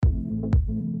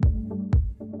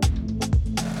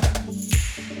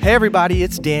Hey everybody,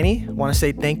 it's Danny. I want to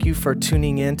say thank you for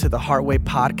tuning in to the Heartway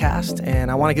podcast,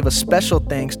 and I want to give a special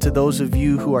thanks to those of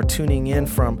you who are tuning in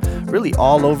from really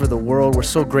all over the world. We're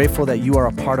so grateful that you are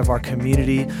a part of our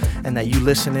community and that you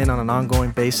listen in on an ongoing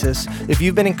basis. If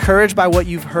you've been encouraged by what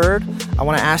you've heard, I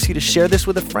want to ask you to share this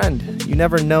with a friend. You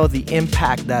never know the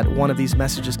impact that one of these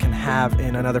messages can have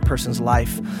in another person's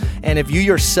life. And if you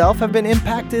yourself have been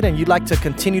impacted and you'd like to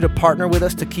continue to partner with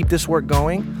us to keep this work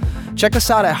going, check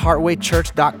us out at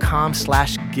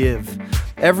heartwaychurch.com/give.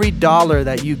 Every dollar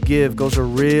that you give goes a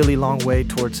really long way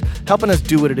towards helping us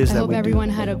do what it is that we do. I hope everyone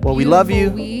had a beautiful we love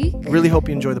you. Week. Really hope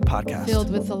you enjoy the podcast. Filled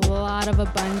with a lot of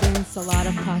abundance, a lot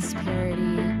of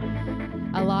prosperity,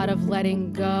 a lot of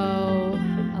letting go,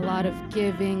 a lot of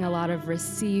giving, a lot of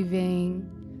receiving.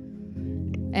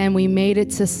 And we made it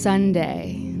to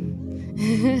Sunday.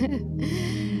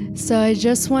 So I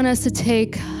just want us to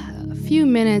take a few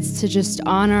minutes to just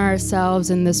honor ourselves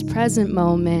in this present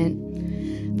moment.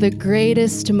 The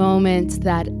greatest moment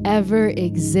that ever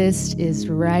exists is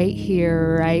right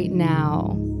here, right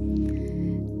now.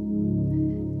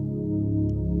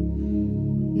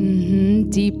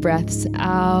 Deep breaths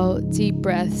out, deep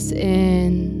breaths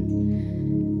in.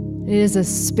 It is a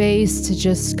space to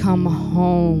just come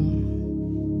home.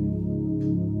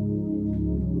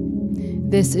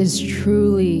 This is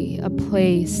truly a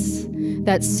place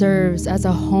that serves as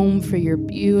a home for your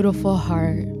beautiful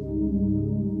heart.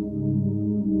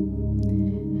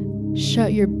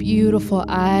 Shut your beautiful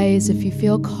eyes if you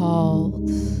feel called.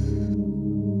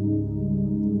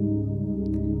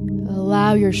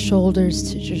 Allow your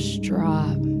shoulders to just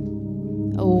drop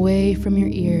away from your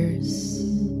ears.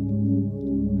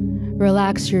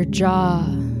 Relax your jaw.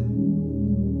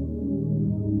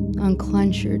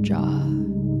 Unclench your jaw.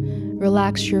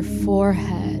 Relax your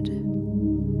forehead.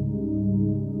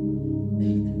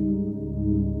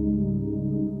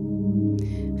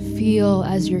 Feel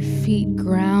as your feet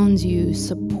ground you,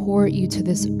 support you to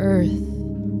this earth.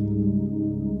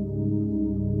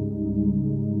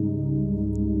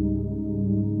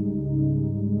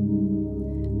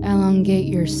 Elongate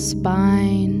your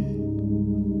spine.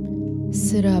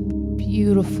 Sit up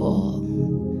beautiful,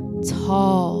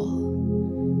 tall,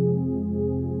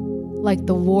 like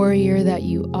the warrior that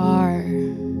you are,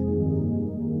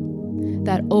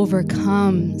 that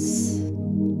overcomes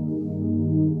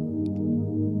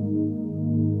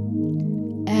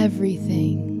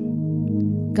everything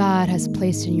God has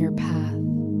placed in your path.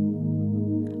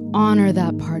 Honor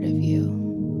that part of you.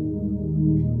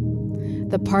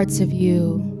 The parts of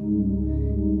you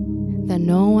that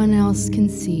no one else can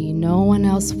see, no one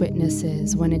else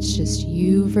witnesses, when it's just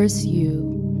you versus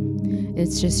you.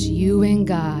 It's just you and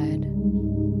God.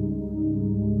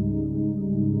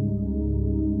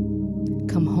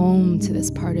 Come home to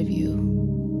this part of you.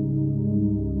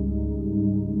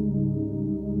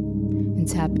 And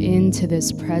tap into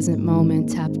this present moment.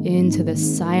 Tap into the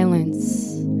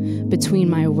silence between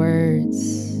my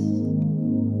words.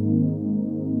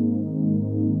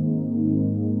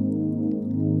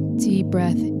 Deep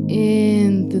breath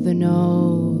in through the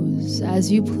nose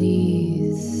as you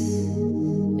please.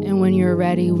 And when you're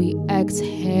ready, we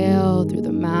exhale through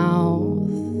the mouth.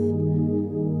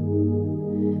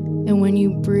 And when you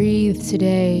breathe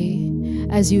today,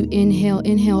 as you inhale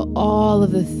all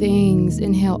of the things,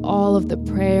 inhale all of the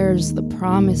prayers, the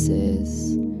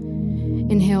promises,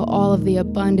 inhale all of the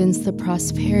abundance, the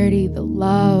prosperity, the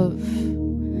love,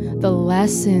 the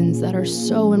lessons that are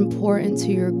so important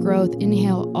to your growth.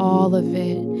 Inhale all of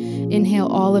it. Inhale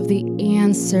all of the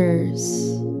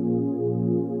answers.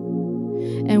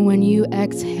 And when you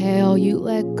exhale, you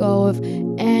let go of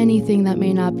anything that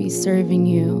may not be serving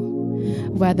you,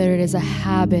 whether it is a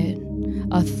habit,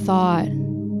 a thought,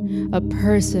 a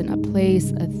person, a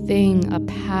place, a thing, a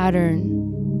pattern,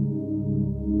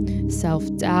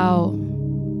 self-doubt.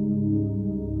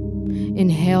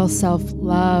 Inhale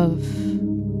self-love.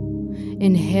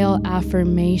 Inhale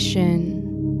affirmation.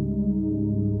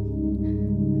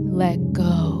 Let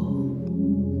go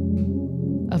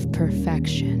of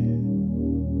perfection.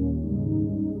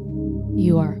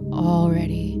 You are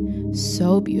already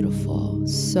so beautiful,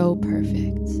 so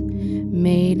perfect,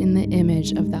 made in the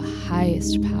image of the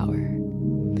highest power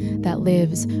that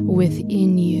lives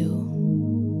within you.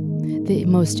 The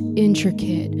most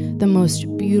intricate, the most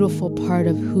beautiful part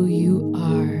of who you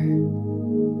are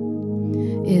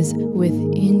is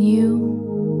within you.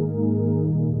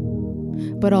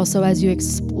 But also, as you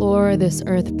explore this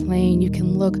earth plane, you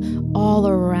can look all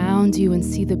around you and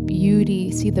see the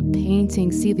beauty, see the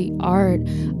painting, see the art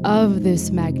of this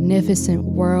magnificent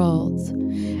world.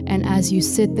 And as you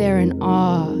sit there in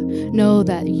awe, know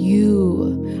that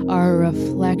you are a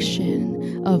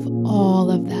reflection of all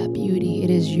of that beauty. It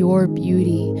is your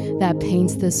beauty that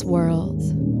paints this world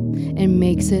and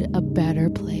makes it a better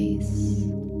place.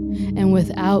 And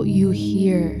without you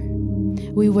here,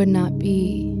 we would not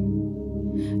be.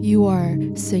 You are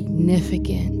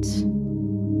significant.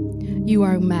 You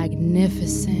are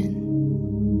magnificent.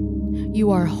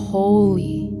 You are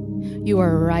holy. You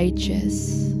are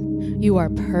righteous. You are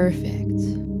perfect.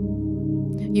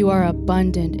 You are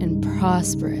abundant and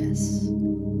prosperous.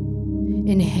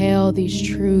 Inhale these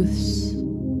truths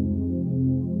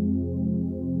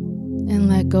and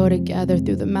let go together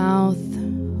through the mouth.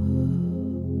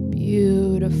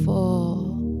 Beautiful.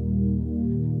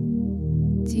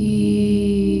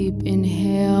 Deep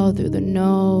inhale through the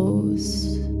nose.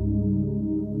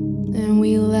 And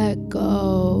we let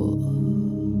go.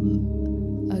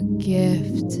 A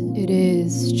gift it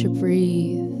is to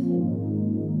breathe.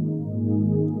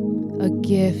 A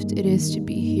gift it is to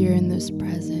be here in this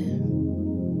present.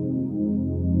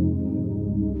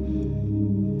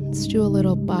 Let's do a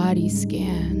little body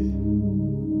scan.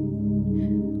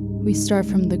 We start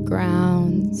from the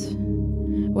ground,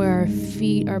 where our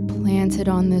feet are planted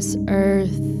on this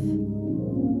earth.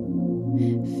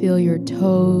 Feel your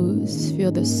toes,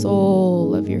 feel the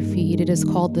sole of your feet. It is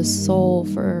called the soul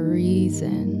for a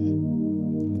reason.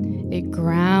 It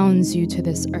grounds you to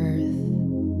this earth.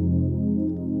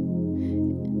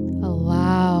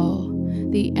 Allow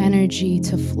the energy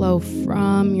to flow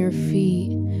from your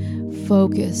feet.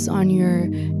 Focus on your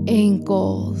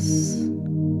ankles,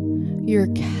 your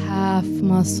calf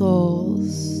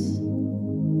muscles.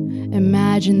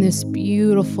 Imagine this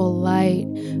beautiful light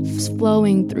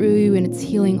flowing through you, and it's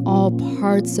healing all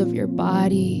parts of your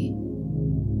body.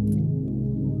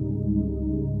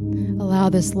 Allow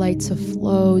this light to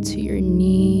flow to your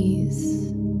knees.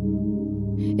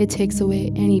 It takes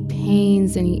away any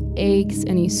pains, any aches,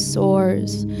 any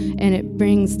sores, and it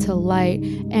brings to light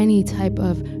any type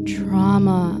of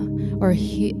trauma or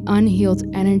unhealed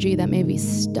energy that may be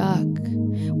stuck.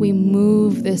 We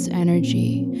move this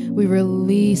energy. We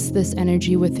release this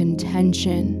energy with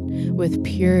intention, with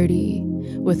purity,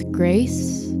 with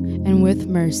grace, and with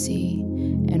mercy,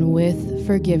 and with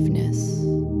forgiveness.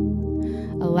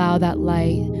 Allow that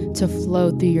light to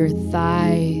flow through your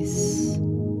thighs,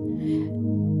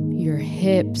 your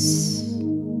hips.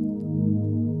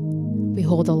 We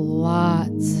hold a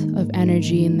lot of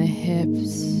energy in the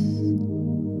hips.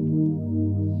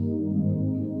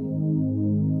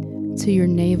 To your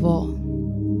navel.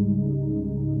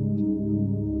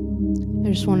 I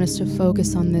just want us to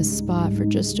focus on this spot for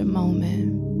just a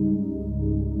moment.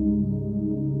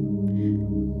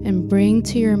 And bring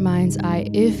to your mind's eye,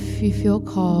 if you feel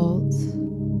called,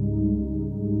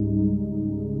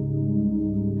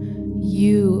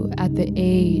 you at the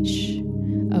age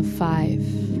of 5.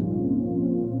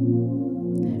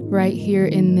 Right here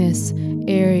in this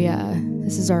area.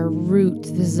 This is our root.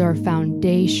 This is our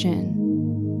foundation.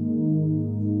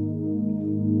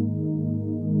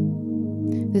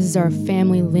 This is our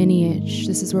family lineage.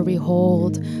 This is where we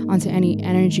hold onto any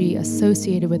energy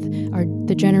associated with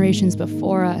the generations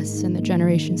before us and the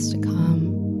generations to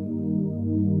come.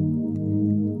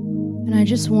 And I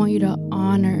just want you to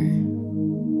honor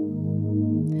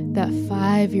that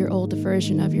 5-year-old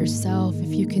version of yourself.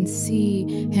 If you can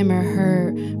see him or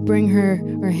her, bring her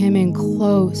or him in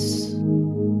close.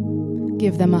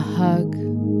 Give them a hug.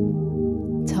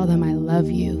 Tell them, I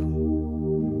love you.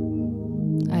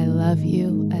 I love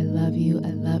you, I love you,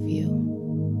 I love you.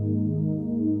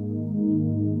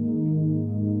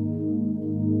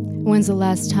 When's the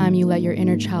last time you let your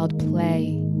inner child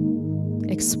play,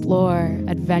 explore,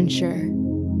 adventure?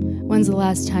 When's the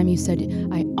last time you said,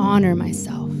 I honor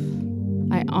myself,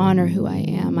 I honor who I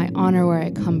am, I honor where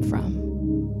I come from?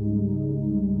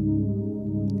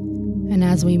 And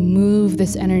as we move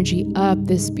this energy up,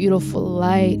 this beautiful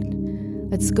light,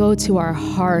 let's go to our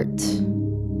heart.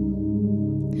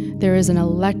 There is an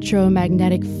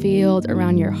electromagnetic field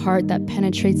around your heart that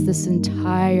penetrates this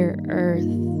entire earth,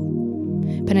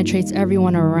 penetrates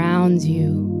everyone around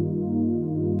you.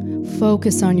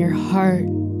 Focus on your heart.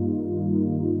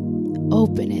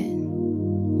 Open it.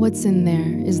 What's in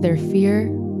there? Is there fear?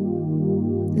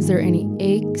 Is there any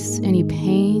aches, any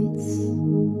pains?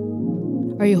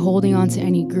 Are you holding on to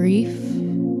any grief?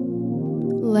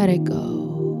 Let it go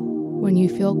when you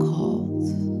feel called.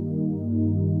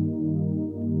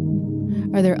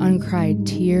 Are there uncried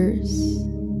tears?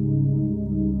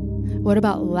 What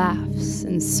about laughs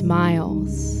and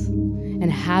smiles and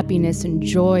happiness and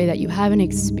joy that you haven't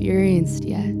experienced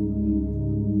yet?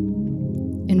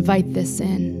 Invite this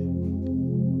in.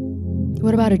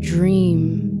 What about a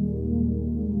dream?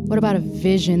 What about a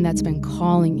vision that's been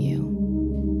calling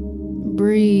you?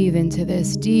 Breathe into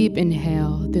this. Deep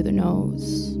inhale through the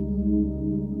nose.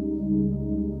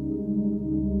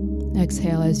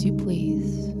 Exhale as you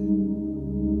please.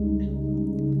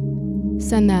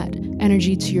 Send that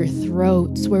energy to your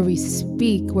throats where we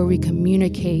speak, where we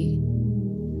communicate.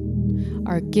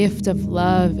 Our gift of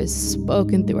love is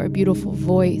spoken through our beautiful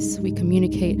voice. We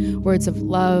communicate words of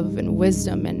love and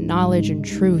wisdom and knowledge and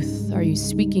truth. Are you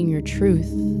speaking your truth?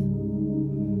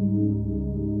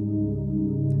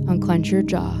 Unclench your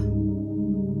jaw.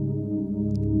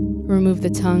 Remove the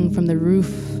tongue from the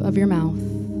roof of your mouth.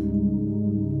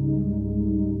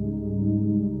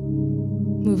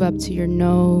 Move up to your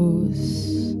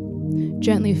nose.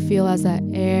 Gently feel as that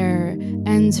air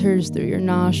enters through your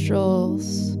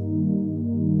nostrils.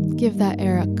 Give that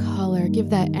air a color. Give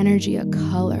that energy a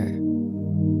color.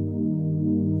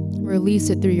 Release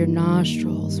it through your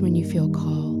nostrils when you feel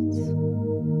called.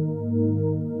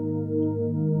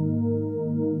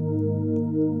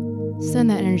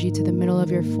 Send that energy to the middle of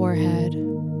your forehead.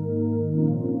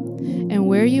 And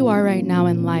where you are right now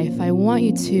in life, I want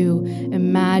you to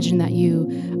imagine that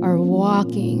you are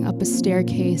walking up a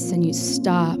staircase and you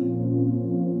stop.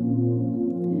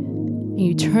 And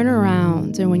you turn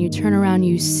around, and when you turn around,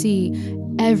 you see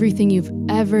everything you've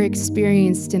ever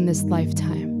experienced in this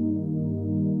lifetime.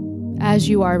 As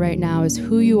you are right now, is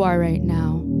who you are right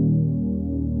now.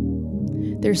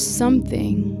 There's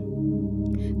something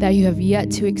that you have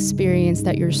yet to experience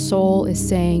that your soul is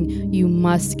saying you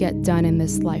must get done in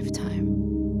this lifetime.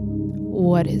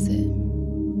 What is it?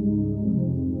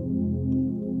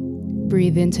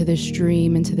 Breathe into this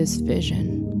dream, into this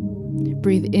vision.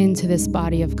 Breathe into this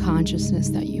body of consciousness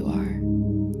that you are.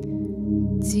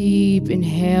 Deep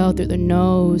inhale through the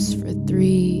nose for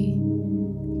 3,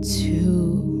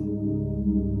 2,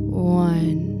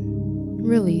 1.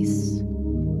 Release.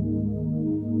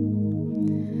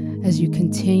 As you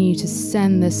continue to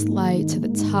send this light to the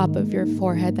top of your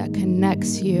forehead that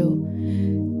connects you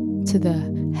to the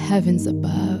heavens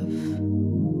above,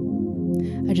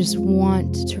 I just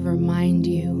want to remind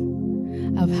you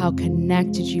of how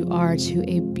connected you are to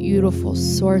a beautiful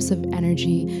source of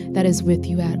energy that is with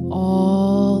you at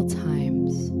all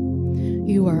times.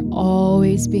 You are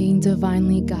always being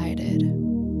divinely guided.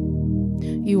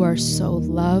 You are so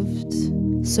loved,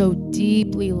 so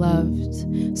deeply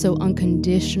loved, so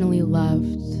unconditionally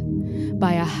loved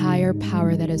by a higher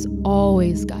power that is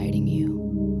always guiding you.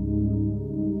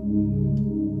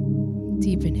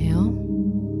 Deep inhale,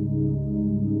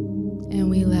 and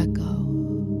we let go.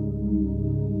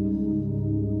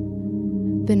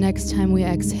 The next time we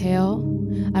exhale,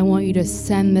 I want you to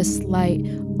send this light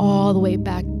all the way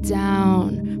back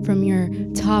down from your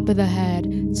top of the head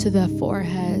to the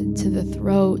forehead, to the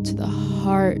throat, to the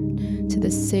heart, to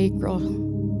the sacral,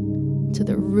 to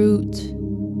the root,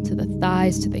 to the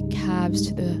thighs, to the calves,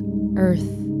 to the earth.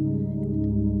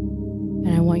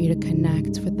 And I want you to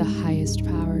connect with the highest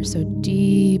power. So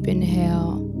deep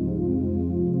inhale.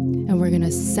 And we're going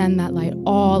to send that light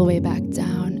all the way back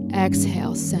down.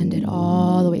 Exhale, send it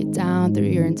all the way down through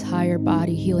your entire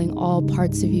body, healing all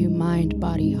parts of you, mind,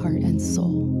 body, heart, and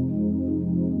soul.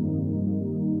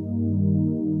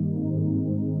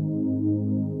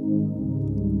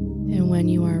 And when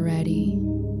you are ready,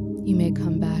 you may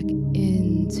come back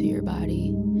into your body,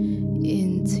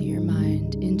 into your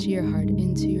mind, into your heart,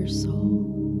 into your soul.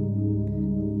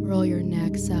 Roll your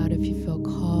necks out if you feel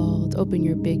called. Open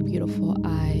your big, beautiful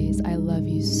eyes. I love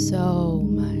you so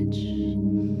much.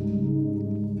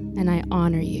 And I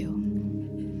honor you.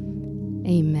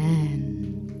 Amen.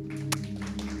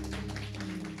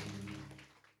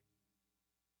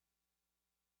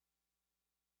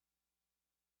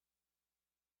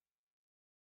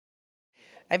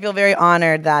 I feel very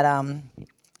honored that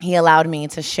he allowed me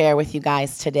to share with you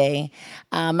guys today.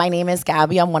 My name is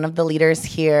Gabby. I'm one of the leaders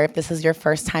here. If this is your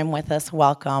first time with us,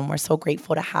 welcome. We're so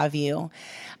grateful to have you.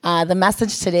 The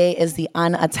message today is the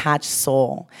unattached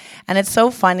soul. And it's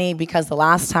so funny because the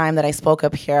last time that I spoke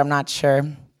up here, I'm not sure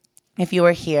if you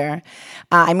were here,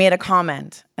 I made a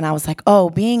comment and I was like, oh,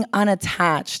 being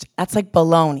unattached, that's like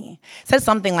baloney. Said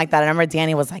something like that. I remember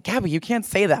Danny was like, Gabby, you can't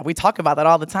say that. We talk about that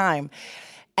all the time.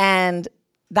 And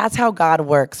that's how God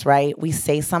works, right? We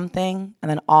say something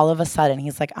and then all of a sudden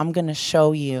he's like, I'm going to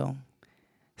show you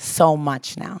so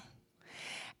much now.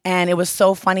 And it was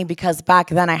so funny because back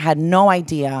then I had no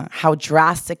idea how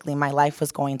drastically my life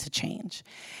was going to change.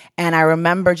 And I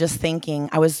remember just thinking,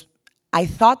 I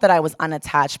thought that I was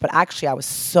unattached, but actually I was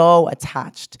so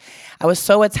attached. I was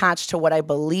so attached to what I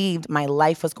believed my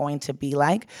life was going to be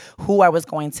like, who I was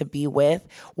going to be with,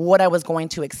 what I was going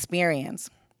to experience.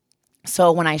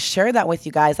 So when I share that with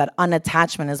you guys, that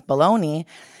unattachment is baloney,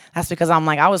 that's because I'm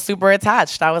like, I was super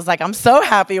attached. I was like, I'm so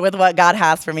happy with what God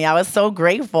has for me. I was so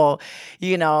grateful,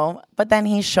 But then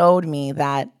he showed me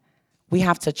that we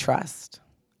have to trust.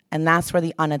 And that's where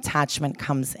the unattachment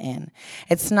comes in.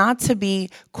 It's not to be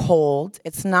cold.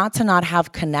 It's not to not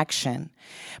have connection.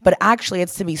 But actually,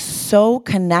 it's to be so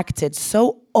connected,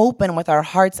 so open with our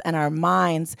hearts and our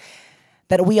minds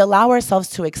that we allow ourselves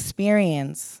to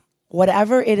experience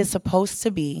whatever it is supposed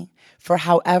to be for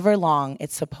however long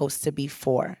it's supposed to be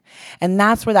for. And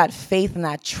that's where that faith and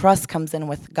that trust comes in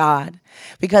with God.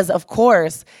 Because, of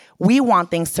course, we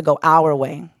want things to go our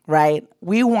way, right?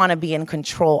 We want to be in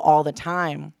control all the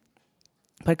time.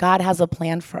 But God has a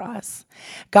plan for us.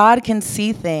 God can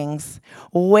see things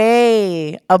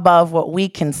way above what we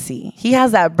can see. He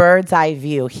has that bird's eye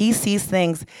view. He sees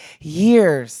things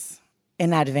years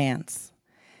in advance.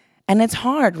 And it's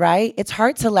hard, right? It's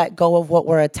hard to let go of what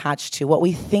we're attached to, what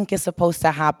we think is supposed to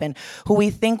happen, who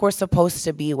we think we're supposed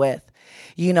to be with,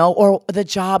 or the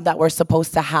job that we're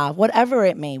supposed to have, whatever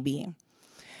it may be.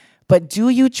 But do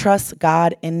you trust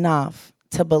God enough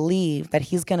to believe that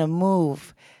he's going to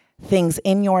move things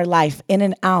in your life, in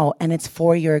and out, and it's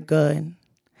for your good?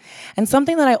 And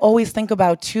something that I always think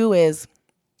about too is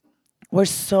we're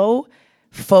so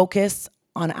focused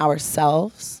on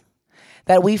ourselves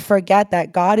that we forget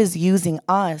that God is using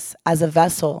us as a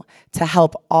vessel to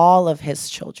help all of his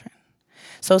children.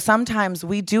 So sometimes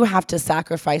we do have to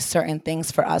sacrifice certain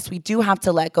things for us. We do have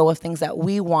to let go of things that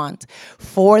we want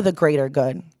for the greater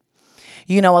good.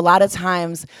 A lot of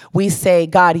times we say,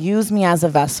 God, use me as a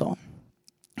vessel.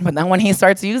 But then when he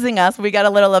starts using us, we get a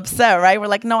little upset, right? We're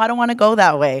like, no, I don't want to go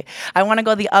that way. I want to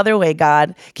go the other way,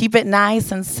 God. Keep it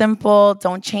nice and simple.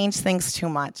 Don't change things too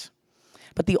much.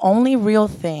 But the only real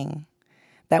thing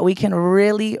that we can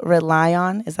really rely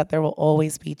on is that there will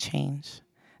always be change.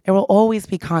 There will always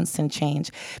be constant change.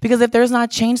 Because if there's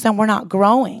not change, then we're not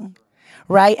growing,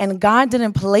 right? And God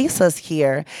didn't place us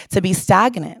here to be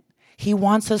stagnant. He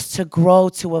wants us to grow,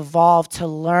 to evolve, to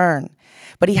learn.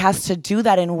 But he has to do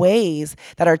that in ways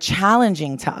that are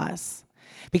challenging to us,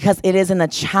 because it is in the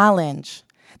challenge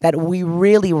that we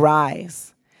really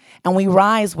rise, and we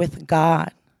rise with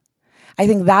God. I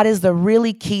think that is the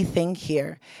really key thing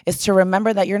here, is to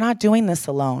remember that you're not doing this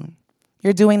alone.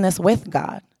 You're doing this with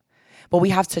God, but we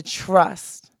have to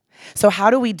trust. So how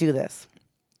do we do this?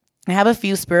 I have a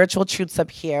few spiritual truths up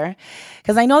here,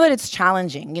 because I know that it's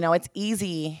challenging. It's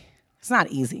easy. It's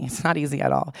not easy. It's not easy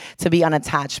at all to be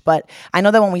unattached. But I know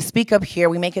that when we speak up here,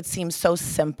 we make it seem so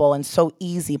simple and so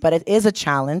easy, but it is a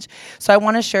challenge. So I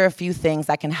want to share a few things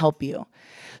that can help you.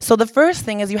 So the first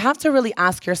thing is you have to really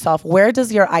ask yourself, where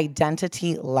does your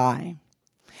identity lie?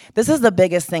 This is the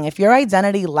biggest thing. If your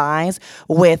identity lies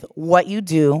with what you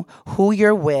do, who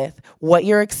you're with, what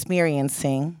you're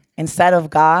experiencing, instead of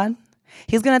God,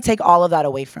 he's going to take all of that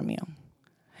away from you.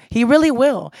 He really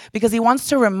will, because he wants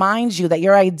to remind you that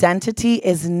your identity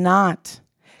is not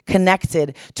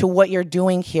connected to what you're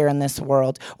doing here in this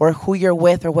world, or who you're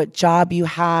with, or what job you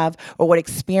have, or what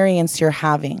experience you're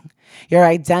having. Your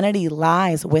identity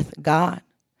lies with God.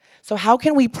 So how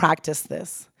can we practice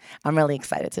this? I'm really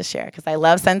excited to share, because I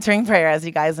love centering prayer, as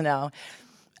you guys know.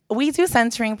 We do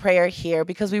centering prayer here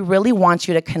because we really want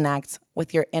you to connect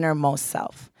with your innermost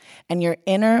self. And your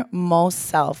innermost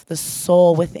self, the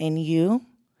soul within you,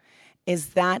 is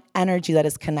that energy that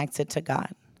is connected to God.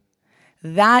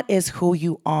 That is who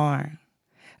you are.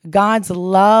 God's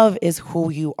love is who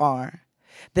you are.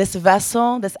 This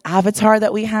vessel, this avatar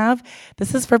that we have,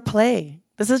 this is for play.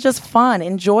 This is just fun.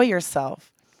 Enjoy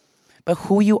yourself. But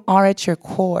who you are at your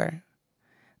core,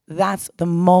 that's the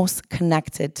most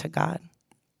connected to God.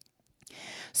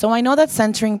 So I know that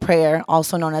centering prayer,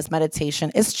 also known as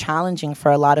meditation, is challenging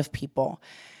for a lot of people.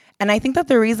 And I think that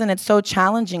the reason it's so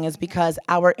challenging is because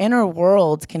our inner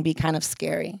world can be kind of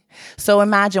scary. So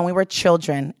imagine we were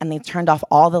children and they turned off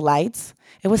all the lights.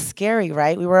 It was scary,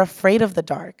 right? We were afraid of the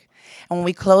dark. And when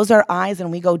we close our eyes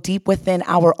and we go deep within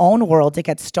our own world, it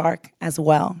gets dark as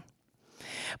well.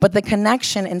 But the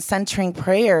connection in centering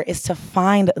prayer is to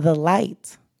find the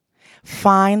light.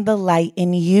 Find the light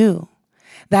in you.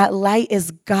 That light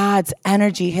is God's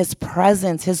energy, his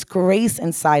presence, his grace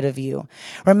inside of you.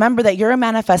 Remember that you're a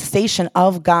manifestation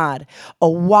of God, a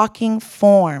walking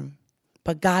form,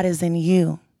 but God is in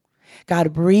you.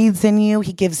 God breathes in you.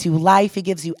 He gives you life. He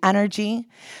gives you energy.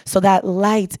 So that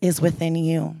light is within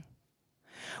you.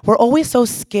 We're always so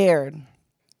scared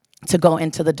to go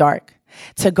into the dark,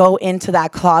 to go into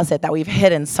that closet that we've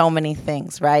hidden so many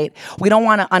things, right? We don't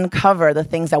want to uncover the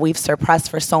things that we've suppressed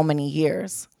for so many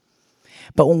years.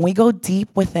 But when we go deep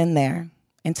within there,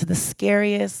 into the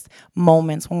scariest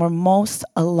moments, when we're most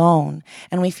alone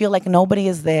and we feel like nobody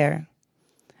is there,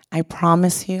 I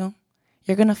promise you,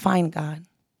 you're going to find God.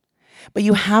 But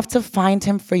you have to find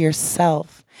him for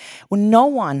yourself. When no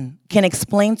one can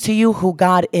explain to you who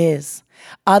God is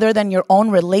other than your own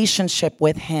relationship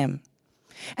with him.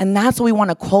 And that's what we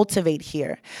want to cultivate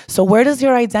here. So where does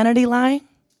your identity lie?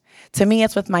 To me,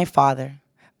 it's with my Father,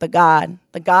 the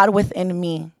God within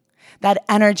me. That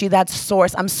energy, that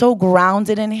source. I'm so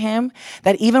grounded in him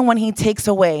that even when he takes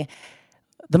away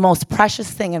the most precious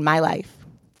thing in my life,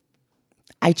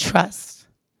 I trust,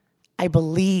 I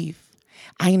believe,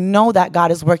 I know that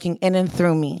God is working in and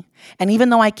through me. And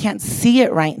even though I can't see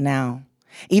it right now,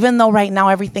 even though right now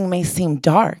everything may seem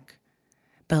dark,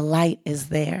 the light is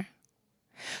there.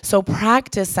 So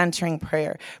practice centering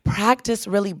prayer. Practice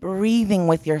really breathing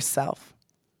with yourself.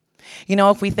 You know,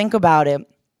 if we think about it,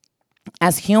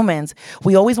 as humans,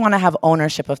 we always want to have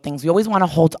ownership of things. We always want to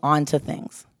hold on to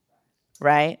things,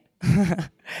 right?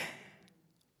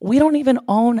 We don't even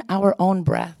own our own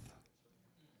breath.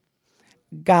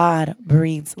 God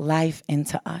breathes life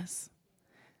into us.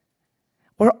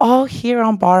 We're all here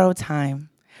on borrowed time,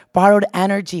 borrowed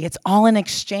energy. It's all in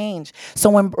exchange.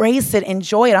 So embrace it,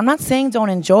 enjoy it. I'm not saying don't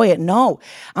enjoy it. No,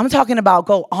 I'm talking about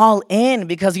go all in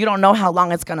because you don't know how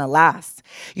long it's going to last.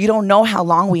 You don't know how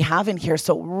long we have in here.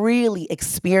 So really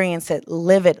experience it,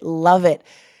 live it, love it,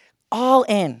 all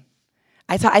in.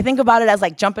 I think about it as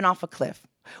like jumping off a cliff.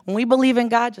 When we believe in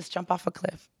God, just jump off a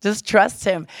cliff. Just trust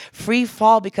him. Free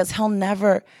fall because he'll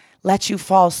never let you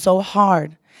fall so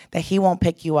hard that he won't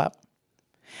pick you up.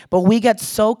 But we get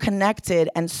so connected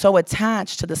and so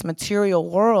attached to this material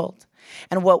world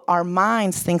and what our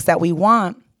minds thinks that we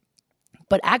want.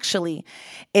 But actually,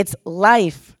 it's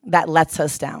life that lets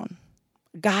us down.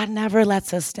 God never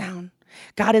lets us down.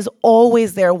 God is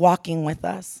always there walking with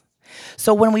us.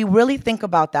 So when we really think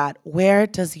about that, where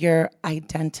does your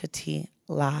identity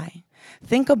lie?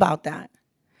 Think about that.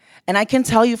 And I can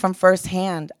tell you from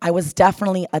firsthand, I was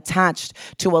definitely attached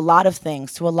to a lot of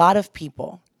things, to a lot of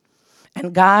people.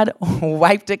 And God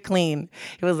wiped it clean.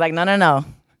 He was like, no.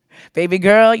 Baby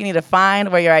girl, you need to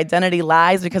find where your identity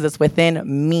lies because it's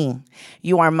within me.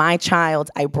 You are my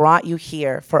child. I brought you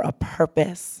here for a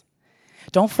purpose.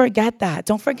 Don't forget that.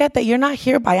 Don't forget that you're not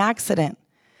here by accident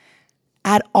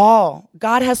at all.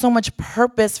 God has so much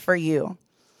purpose for you.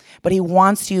 But he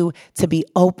wants you to be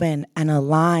open and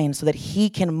aligned so that he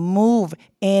can move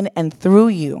in and through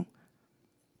you.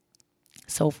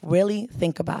 So really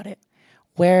think about it.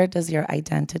 Where does your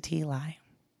identity lie?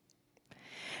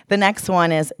 The next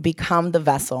one is become the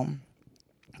vessel.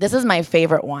 This is my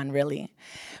favorite one, really,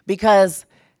 because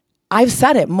I've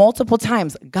said it multiple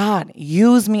times. God,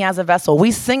 use me as a vessel.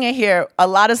 We sing it here a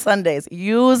lot of Sundays.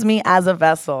 Use me as a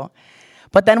vessel.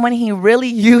 But then when he really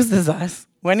uses us,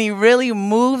 when he really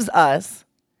moves us,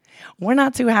 we're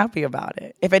not too happy about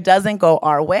it if it doesn't go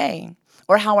our way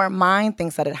or how our mind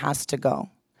thinks that it has to go.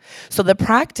 So the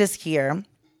practice here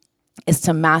is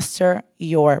to master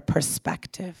your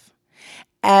perspective.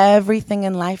 Everything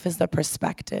in life is the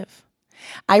perspective.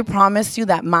 I promise you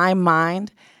that my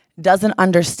mind doesn't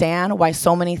understand why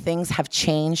so many things have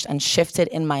changed and shifted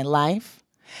in my life,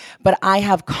 but I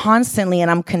have constantly and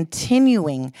I'm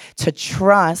continuing to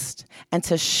trust and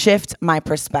to shift my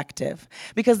perspective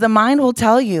because the mind will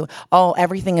tell you, oh,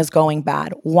 everything is going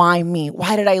bad. Why me?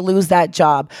 Why did I lose that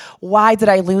job? Why did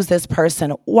I lose this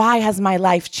person? Why has my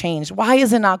life changed? Why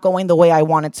is it not going the way I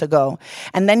want it to go?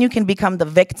 And then you can become the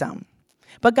victim.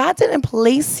 But God didn't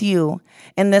place you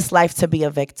in this life to be a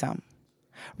victim,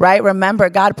 right? Remember,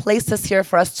 God placed us here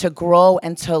for us to grow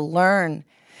and to learn.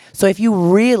 So if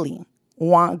you really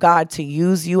want God to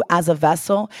use you as a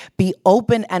vessel, be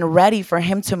open and ready for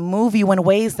him to move you in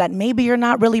ways that maybe you're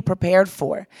not really prepared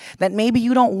for, that maybe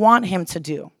you don't want him to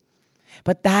do.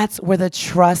 But that's where the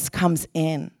trust comes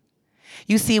in.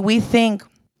 You see, we think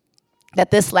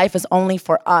that this life is only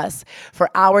for us, for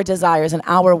our desires and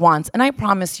our wants. And I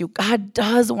promise you, God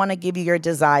does want to give you your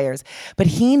desires, but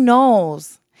he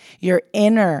knows your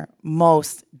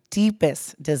innermost,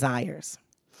 deepest desires.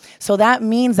 So that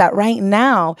means that right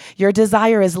now, your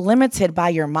desire is limited by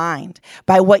your mind,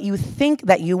 by what you think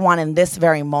that you want in this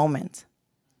very moment.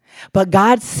 But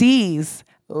God sees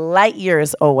light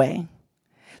years away.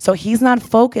 So he's not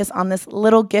focused on this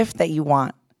little gift that you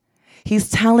want. He's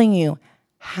telling you,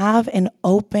 have an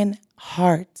open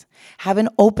heart, have an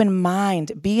open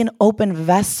mind, be an open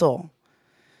vessel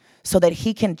so that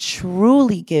he can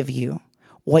truly give you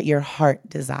what your heart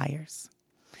desires.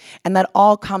 And that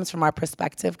all comes from our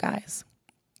perspective, guys.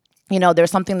 You know,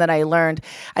 there's something that I learned.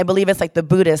 I believe it's like the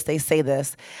Buddhists, they say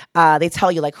this. They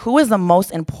tell you, like, who is the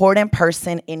most important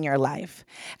person in your life?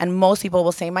 And most people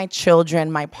will say, my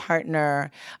children, my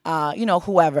partner,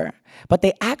 whoever. But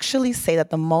they actually say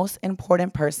that the most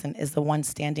important person is the one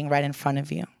standing right in front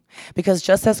of you. Because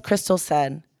just as Crystal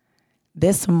said,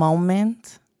 this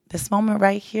moment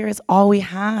right here is all we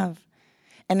have.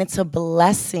 And it's a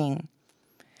blessing.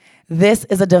 This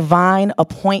is a divine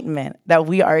appointment that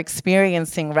we are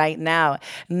experiencing right now.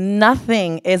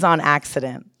 Nothing is on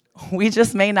accident. We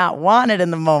just may not want it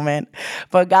in the moment,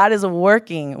 but God is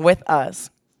working with us.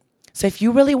 So if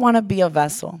you really want to be a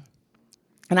vessel,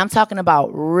 and I'm talking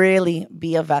about really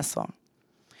be a vessel,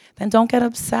 then don't get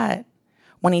upset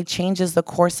when he changes the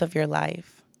course of your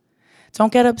life.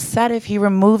 Don't get upset if he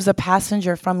removes a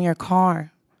passenger from your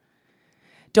car.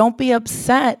 Don't be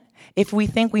upset if we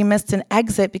think we missed an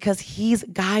exit, because he's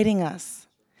guiding us.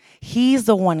 He's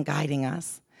the one guiding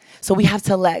us. So we have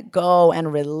to let go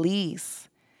and release.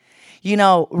 You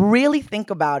know, really think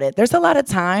about it. There's a lot of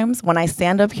times when I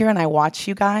stand up here and I watch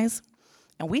you guys,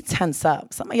 and we tense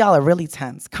up. Some of y'all are really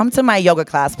tense. Come to my yoga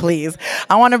class, please.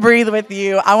 I want to breathe with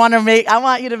you. I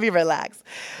want you to be relaxed.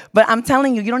 But I'm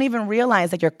telling you, you don't even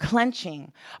realize that you're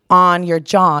clenching on your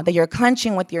jaw, that you're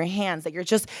clenching with your hands, that you're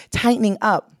just tightening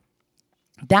up.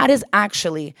 That is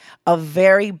actually a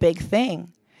very big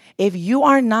thing. If you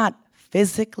are not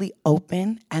physically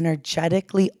open,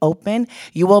 energetically open,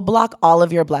 you will block all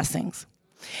of your blessings.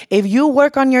 If you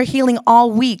work on your healing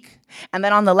all week, and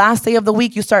then on the last day of the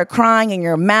week, you start crying and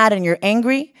you're mad and you're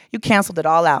angry, you canceled it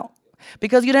all out.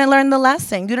 Because you didn't learn the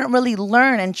lesson. You didn't really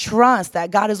learn and trust that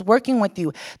God is working with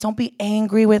you. Don't be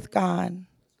angry with God.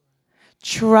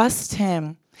 Trust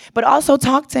him. But also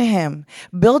talk to him.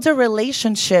 Build a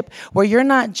relationship where you're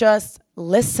not just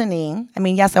listening. I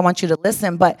mean, yes, I want you to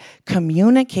listen, but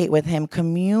communicate with him.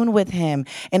 Commune with him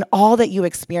in all that you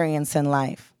experience in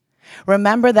life.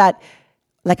 Remember that,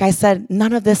 like I said,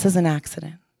 none of this is an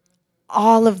accident.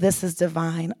 All of this is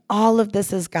divine. All of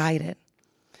this is guided.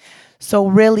 So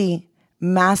really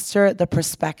master the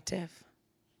perspective.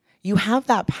 You have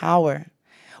that power.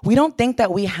 We don't think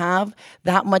that we have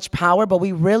that much power, but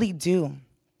we really do.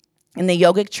 In the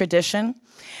yogic tradition,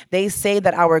 they say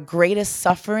that our greatest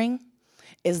suffering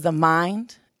is the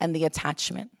mind and the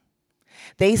attachment.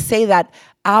 They say that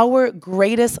our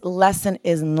greatest lesson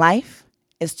in life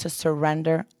is to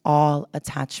surrender all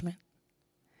attachment.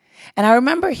 And I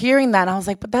remember hearing that, and I was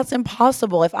like, but that's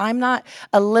impossible. If I'm not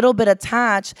a little bit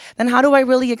attached, then how do I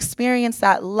really experience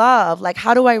that love? Like,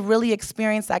 how do I really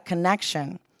experience that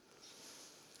connection?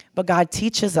 But God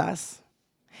teaches us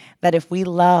that if we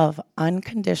love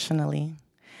unconditionally,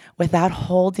 without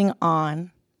holding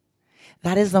on,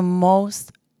 that is the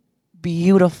most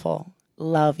beautiful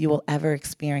love you will ever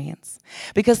experience.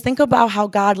 Because think about how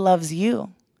God loves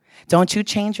you. Don't you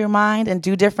change your mind and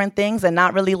do different things and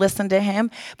not really listen to him?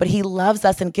 But he loves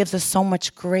us and gives us so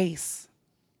much grace.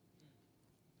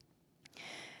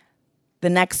 The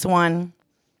next one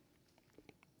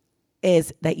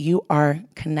is that you are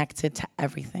connected to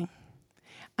everything.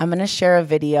 I'm going to share a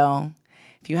video.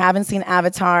 If you haven't seen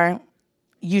Avatar,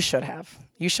 you should have.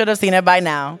 You should have seen it by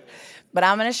now. But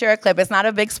I'm going to share a clip. It's not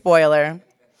a big spoiler,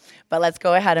 but let's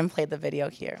go ahead and play the video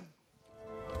here.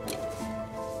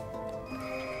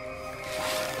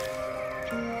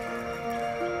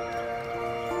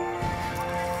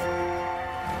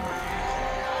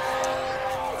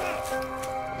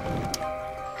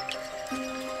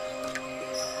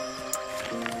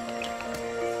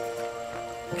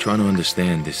 Trying to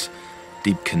understand this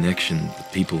deep connection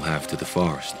that people have to the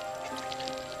forest.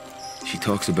 She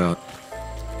talks about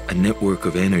a network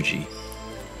of energy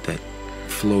that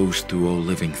flows through all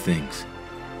living things.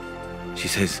 She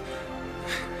says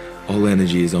all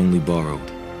energy is only borrowed,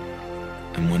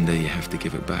 and one day you have to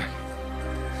give it back.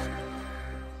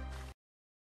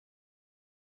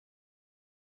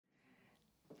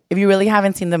 If you really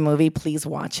haven't seen the movie, please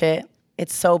watch it.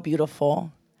 It's so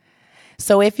beautiful.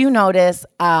 So if you notice,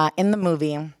 in the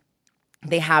movie,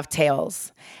 they have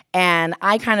tails. And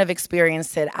I kind of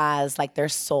experienced it as like their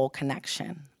soul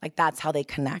connection. Like that's how they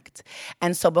connect.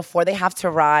 And so before they have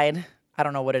to ride, I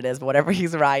don't know what it is, but whatever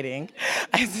he's riding,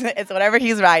 it's whatever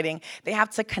he's riding, they have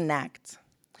to connect,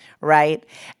 right?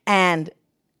 And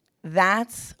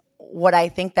that's what I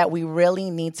think that we really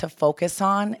need to focus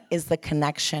on is the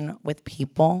connection with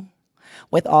people,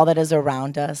 with all that is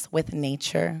around us, with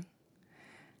nature.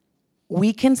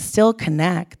 We can still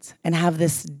connect and have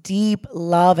this deep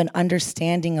love and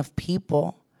understanding of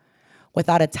people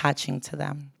without attaching to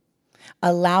them.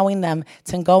 allowing them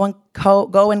to go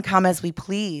and come as we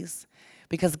please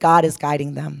because God is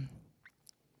guiding them.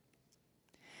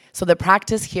 So the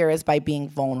practice here is by being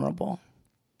vulnerable.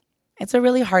 It's a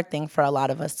really hard thing for a lot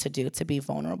of us to do, to be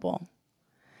vulnerable.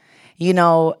 You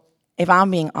know, if I'm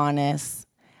being honest,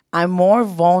 I'm more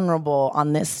vulnerable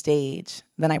on this stage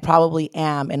than I probably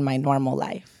am in my normal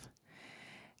life.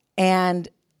 And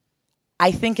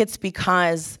I think it's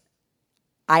because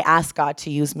I ask God to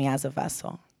use me as a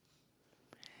vessel.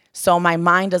 So my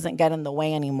mind doesn't get in the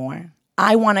way anymore.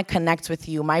 I want to connect with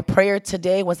you. My prayer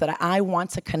today was that I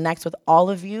want to connect with all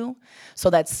of you so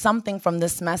that something from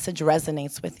this message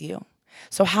resonates with you.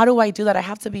 So how do I do that? I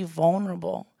have to be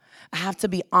vulnerable. I have to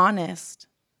be honest.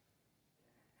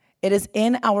 It is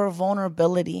in our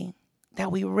vulnerability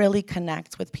that we really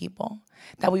connect with people,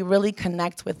 that we really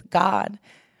connect with God.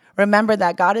 Remember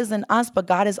that God is in us, but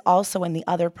God is also in the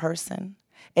other person.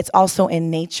 It's also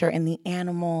in nature, in the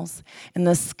animals, in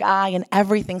the sky, in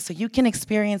everything. So you can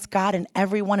experience God in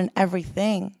everyone and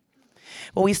everything.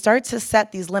 But we start to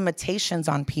set these limitations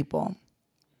on people,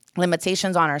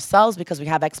 limitations on ourselves because we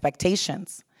have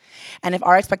expectations. And if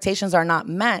our expectations are not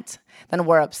met, then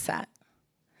we're upset.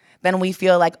 Then we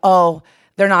feel like, oh,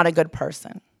 they're not a good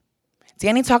person.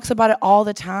 Danny talks about it all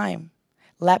the time.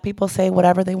 Let people say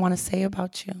whatever they want to say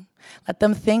about you. Let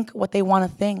them think what they want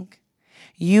to think.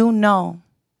 You know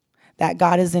that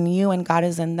God is in you and God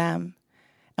is in them.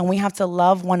 And we have to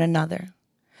love one another.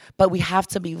 But we have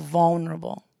to be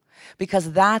vulnerable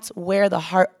because that's where the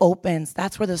heart opens.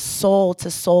 That's where the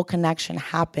soul-to-soul connection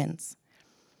happens.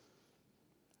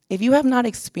 If you have not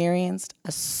experienced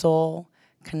a soul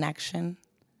connection,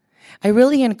 I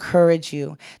really encourage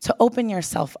you to open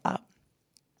yourself up.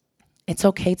 It's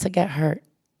okay to get hurt.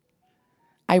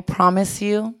 I promise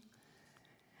you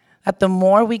that the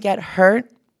more we get hurt,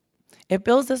 it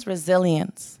builds this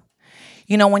resilience.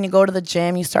 You know, when you go to the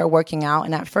gym, you start working out,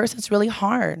 and at first it's really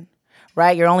hard,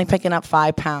 right? You're only picking up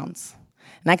 5 pounds.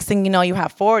 Next thing you know, you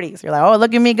have 40s. You're like, oh,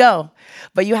 look at me go.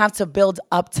 But you have to build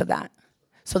up to that.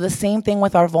 So the same thing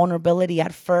with our vulnerability.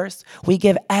 At first, we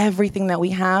give everything that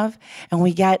we have, and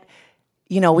we get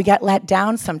let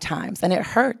down sometimes, and it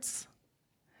hurts.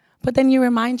 But then you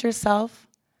remind yourself,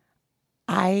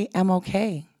 I am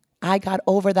okay. I got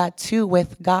over that too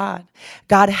with God.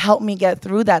 God helped me get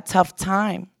through that tough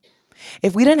time.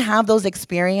 If we didn't have those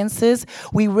experiences,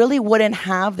 we really wouldn't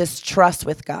have this trust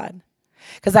with God.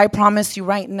 Because I promise you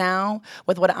right now,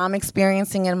 with what I'm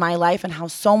experiencing in my life and how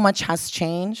so much has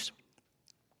changed,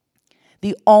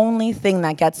 the only thing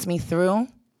that gets me through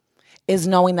is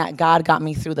knowing that God got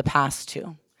me through the past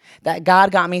too. That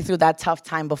God got me through that tough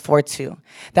time before too.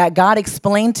 That God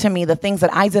explained to me the things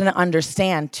that I didn't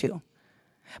understand too.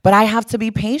 But I have to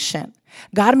be patient.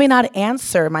 God may not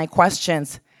answer my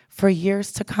questions for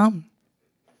years to come.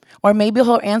 Or maybe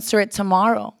he'll answer it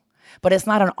tomorrow. But it's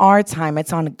not on our time,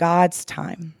 it's on God's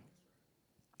time.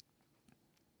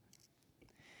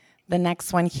 The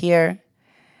next one here.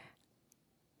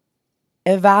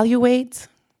 Evaluate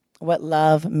what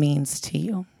love means to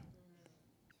you.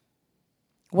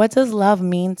 What does love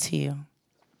mean to you?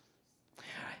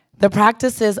 The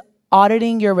practice is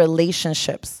auditing your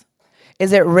relationships.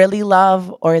 Is it really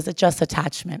love or is it just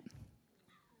attachment?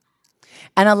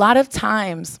 And a lot of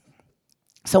times,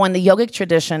 so in the yogic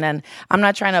tradition, and I'm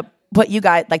not trying to put you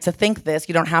guys to think this,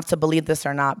 you don't have to believe this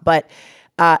or not, but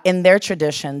in their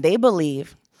tradition, they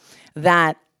believe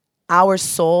that our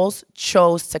souls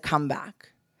chose to come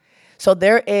back. So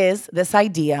there is this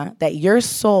idea that your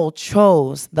soul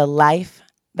chose the life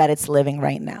that it's living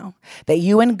right now, that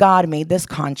you and God made this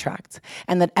contract,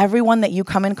 and that everyone that you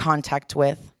come in contact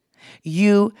with,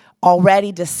 you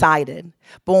already decided.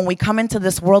 But when we come into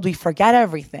this world, we forget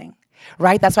everything,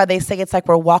 right? That's why they say it's like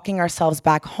we're walking ourselves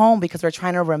back home because we're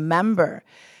trying to remember.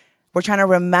 We're trying to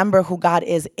remember who God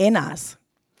is in us.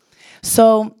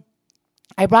 So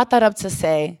I brought that up to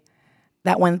say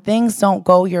that when things don't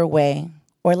go your way,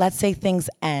 or let's say things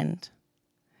end,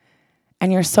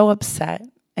 and you're so upset,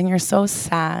 and you're so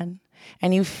sad,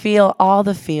 and you feel all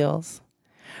the feels,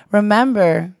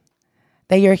 remember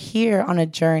that you're here on a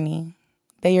journey,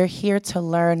 that you're here to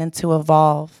learn and to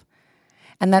evolve,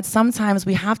 and that sometimes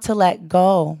we have to let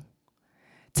go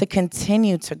to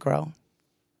continue to grow.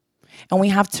 And we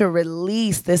have to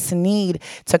release this need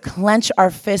to clench our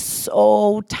fists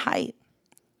so tight.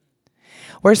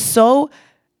 We're so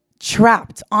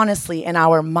trapped, honestly, in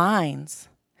our minds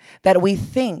that we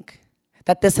think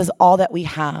that this is all that we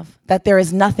have, that there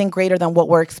is nothing greater than what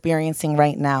we're experiencing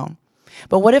right now.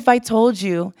 But what if I told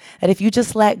you that if you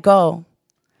just let go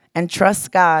and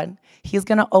trust God, he's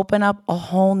going to open up a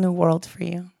whole new world for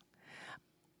you,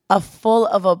 a full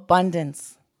of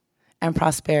abundance and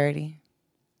prosperity.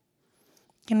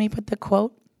 Can we put the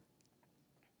quote?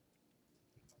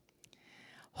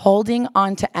 Holding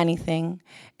on to anything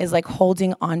is like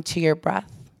holding on to your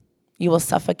breath. You will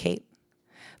suffocate.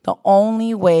 The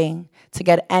only way to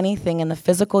get anything in the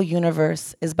physical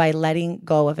universe is by letting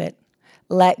go of it.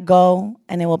 Let go,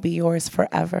 and it will be yours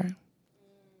forever.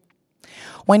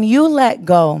 When you let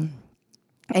go,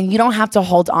 and you don't have to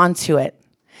hold on to it,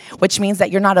 which means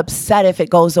that you're not upset if it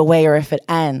goes away or if it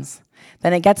ends,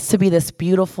 then it gets to be this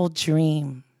beautiful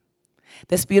dream,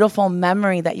 this beautiful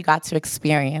memory that you got to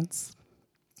experience.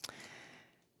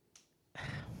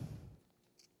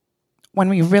 When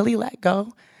we really let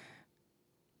go,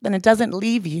 then it doesn't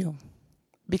leave you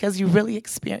because you really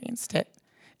experienced it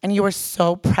and you were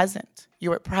so present. You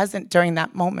were present during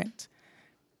that moment.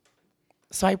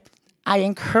 So I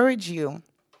encourage you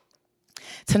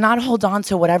to not hold on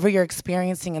to whatever you're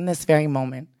experiencing in this very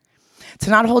moment. To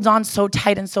not hold on so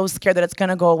tight and so scared that it's going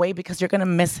to go away because you're going to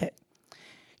miss it.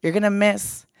 You're going to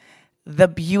miss the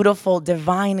beautiful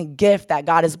divine gift that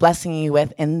God is blessing you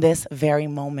with in this very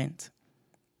moment.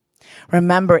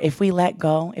 Remember, if we let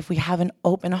go, if we have an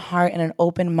open heart and an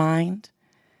open mind,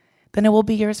 then it will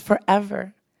be yours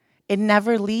forever. It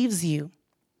never leaves you.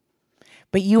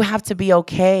 But you have to be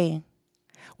okay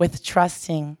with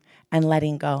trusting and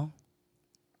letting go.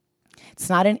 It's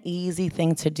not an easy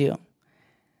thing to do,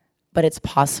 but it's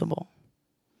possible.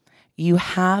 You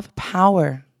have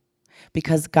power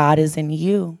because God is in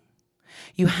you.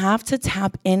 You have to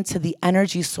tap into the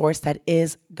energy source that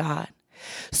is God.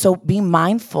 So be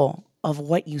mindful of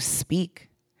what you speak.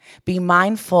 Be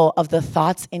mindful of the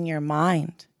thoughts in your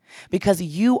mind because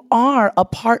you are a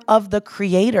part of the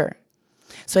Creator.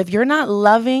 So if you're not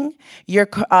loving your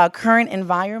current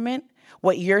environment,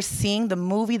 what you're seeing, the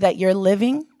movie that you're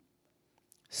living,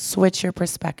 switch your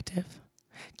perspective.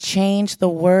 Change the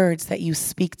words that you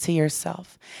speak to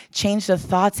yourself. Change the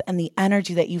thoughts and the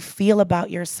energy that you feel about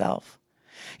yourself.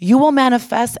 You will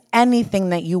manifest anything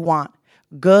that you want,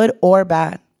 good or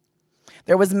bad.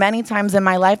 There was many times in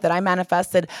my life that I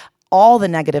manifested all the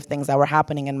negative things that were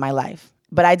happening in my life,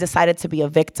 but I decided to be a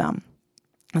victim.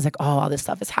 I was like, oh, all this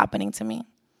stuff is happening to me.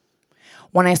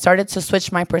 When I started to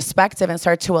switch my perspective and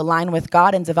start to align with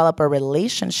God and develop a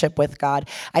relationship with God,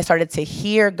 I started to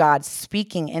hear God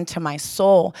speaking into my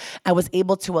soul. I was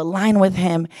able to align with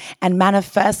Him and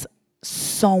manifest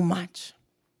so much.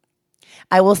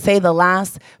 I will say the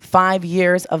last 5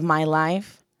 years of my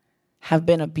life have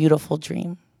been a beautiful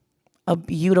dream, a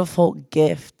beautiful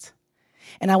gift.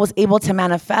 And I was able to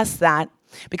manifest that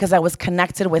because I was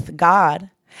connected with God.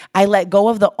 I let go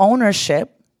of the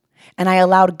ownership and I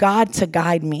allowed God to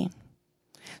guide me.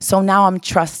 So now I'm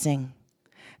trusting.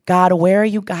 God, where are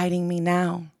you guiding me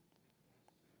now?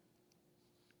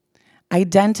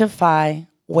 Identify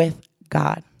with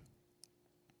God.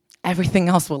 Everything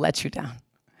else will let you down.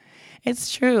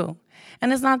 It's true.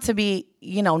 And it's not to be,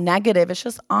 negative. It's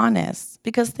just honest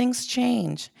because things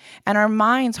change. And our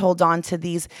minds hold on to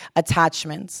these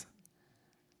attachments.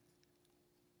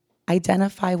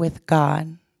 Identify with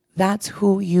God. That's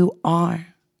who you are.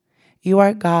 You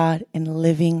are God in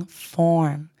living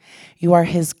form. You are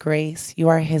His grace. You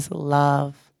are His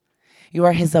love. You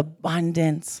are His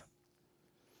abundance.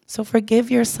 So forgive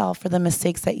yourself for the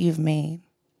mistakes that you've made.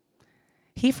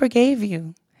 He forgave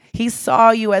you. He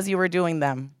saw you as you were doing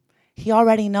them. He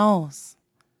already knows.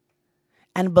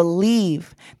 And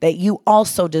believe that you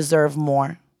also deserve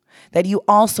more, that you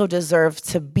also deserve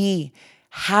to be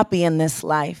happy in this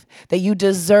life, that you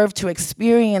deserve to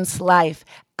experience life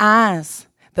as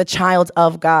the child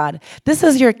of God. This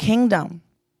is your kingdom.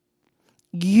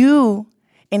 You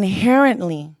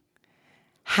inherently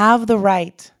have the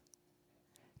right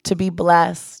to be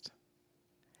blessed,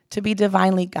 to be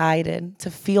divinely guided,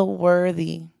 to feel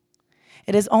worthy.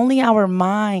 It is only our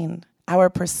mind, our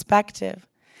perspective,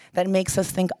 that makes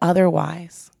us think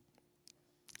otherwise.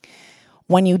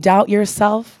 When you doubt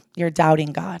yourself, you're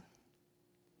doubting God.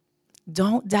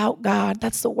 Don't doubt God.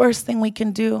 That's the worst thing we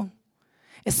can do,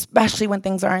 especially when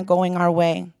things aren't going our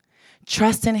way.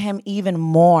 Trust in Him even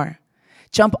more.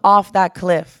 Jump off that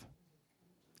cliff.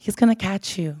 He's going to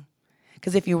catch you.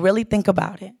 Because if you really think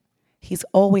about it, He's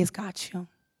always got you.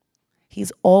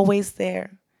 He's always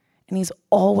there. And He's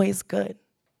always good.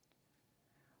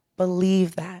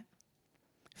 Believe that.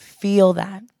 Feel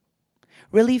that.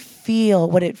 Really feel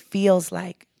what it feels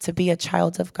like to be a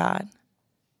child of God.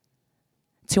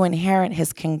 To inherit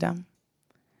His kingdom.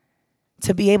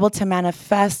 To be able to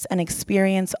manifest and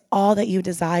experience all that you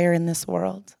desire in this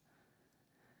world.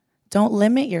 Don't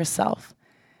limit yourself.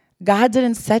 God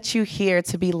didn't set you here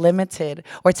to be limited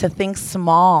or to think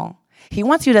small. He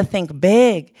wants you to think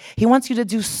big. He wants you to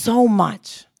do so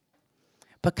much.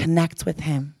 But connect with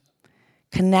him.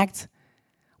 Connect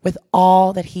with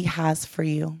all that he has for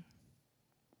you.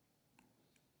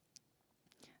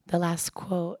 The last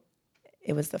quote,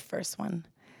 it was the first one.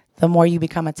 The more you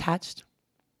become attached,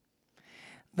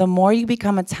 the more you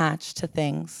become attached to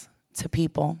things, to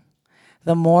people,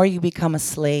 the more you become a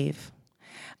slave.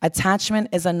 Attachment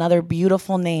is another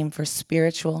beautiful name for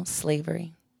spiritual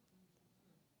slavery.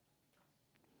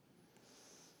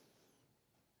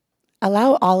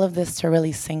 Allow all of this to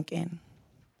really sink in.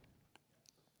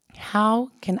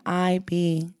 How can I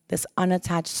be this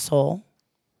unattached soul,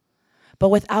 but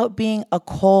without being a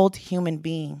cold human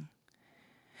being?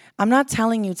 I'm not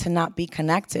telling you to not be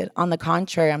connected. On the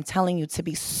contrary, I'm telling you to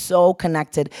be so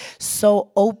connected,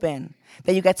 so open,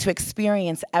 that you get to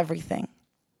experience everything.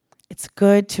 It's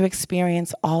good to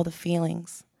experience all the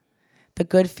feelings, the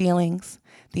good feelings,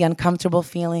 the uncomfortable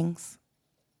feelings.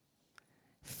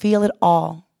 Feel it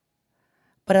all,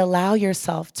 but allow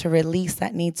yourself to release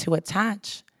that need to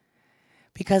attach,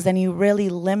 because then you really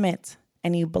limit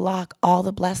and you block all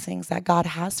the blessings that God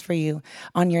has for you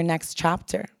on your next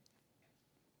chapter.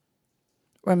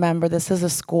 Remember, this is a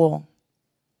school.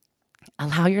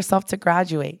 Allow yourself to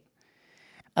graduate.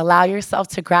 Allow yourself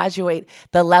to graduate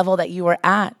the level that you were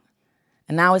at.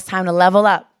 And now it's time to level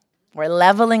up. We're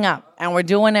leveling up, and we're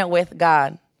doing it with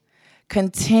God.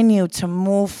 Continue to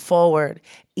move forward,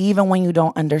 even when you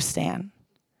don't understand.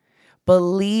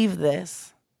 Believe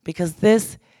this, because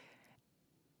this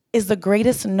is the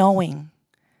greatest knowing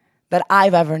that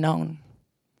I've ever known,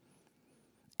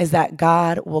 is that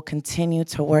God will continue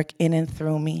to work in and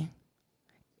through me,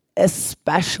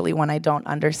 especially when I don't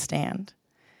understand.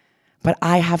 But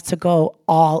I have to go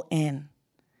all in.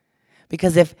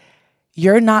 Because if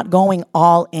you're not going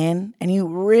all in and you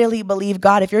really believe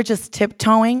God, if you're just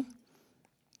tiptoeing,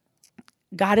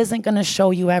 God isn't going to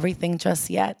show you everything just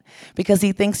yet, because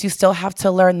he thinks you still have to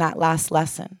learn that last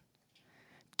lesson.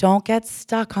 Don't get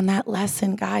stuck on that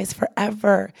lesson, guys,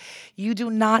 forever. You do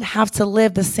not have to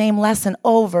live the same lesson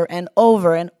over and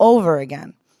over and over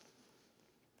again.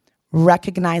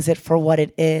 Recognize it for what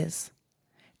it is.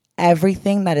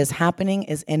 Everything that is happening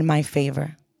is in my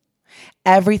favor.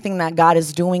 Everything that God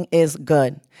is doing is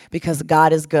good, because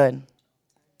God is good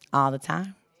all the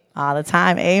time. All the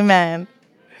time. Amen.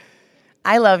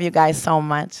 I love you guys so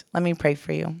much. Let me pray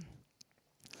for you.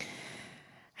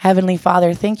 Heavenly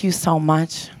Father, thank you so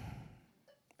much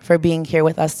for being here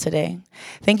with us today.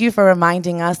 Thank you for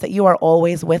reminding us that you are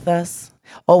always with us,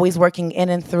 always working in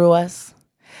and through us.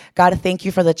 God, thank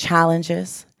you for the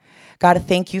challenges. God,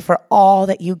 thank you for all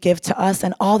that you give to us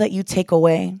and all that you take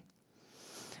away.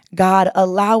 God,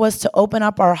 allow us to open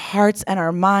up our hearts and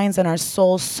our minds and our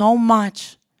souls so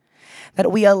much that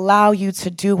we allow you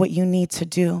to do what you need to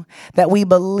do, that we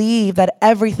believe that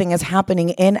everything is happening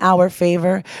in our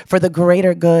favor for the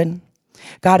greater good.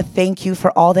 God, thank you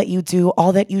for all that you do,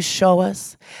 all that you show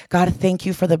us. God, thank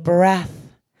you for the breath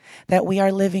that we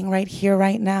are living right here,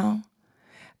 right now.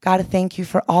 God, thank you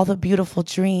for all the beautiful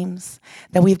dreams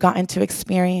that we've gotten to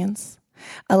experience.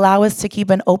 Allow us to keep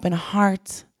an open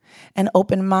heart, an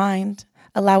open mind.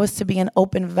 Allow us to be an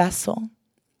open vessel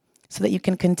so that you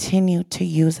can continue to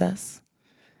use us.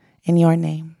 In your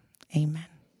name, amen.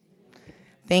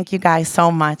 Thank you guys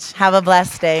so much. Have a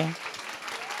blessed day.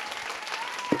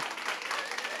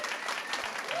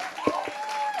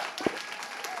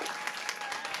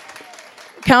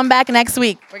 Come back next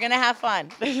week. We're going to have fun.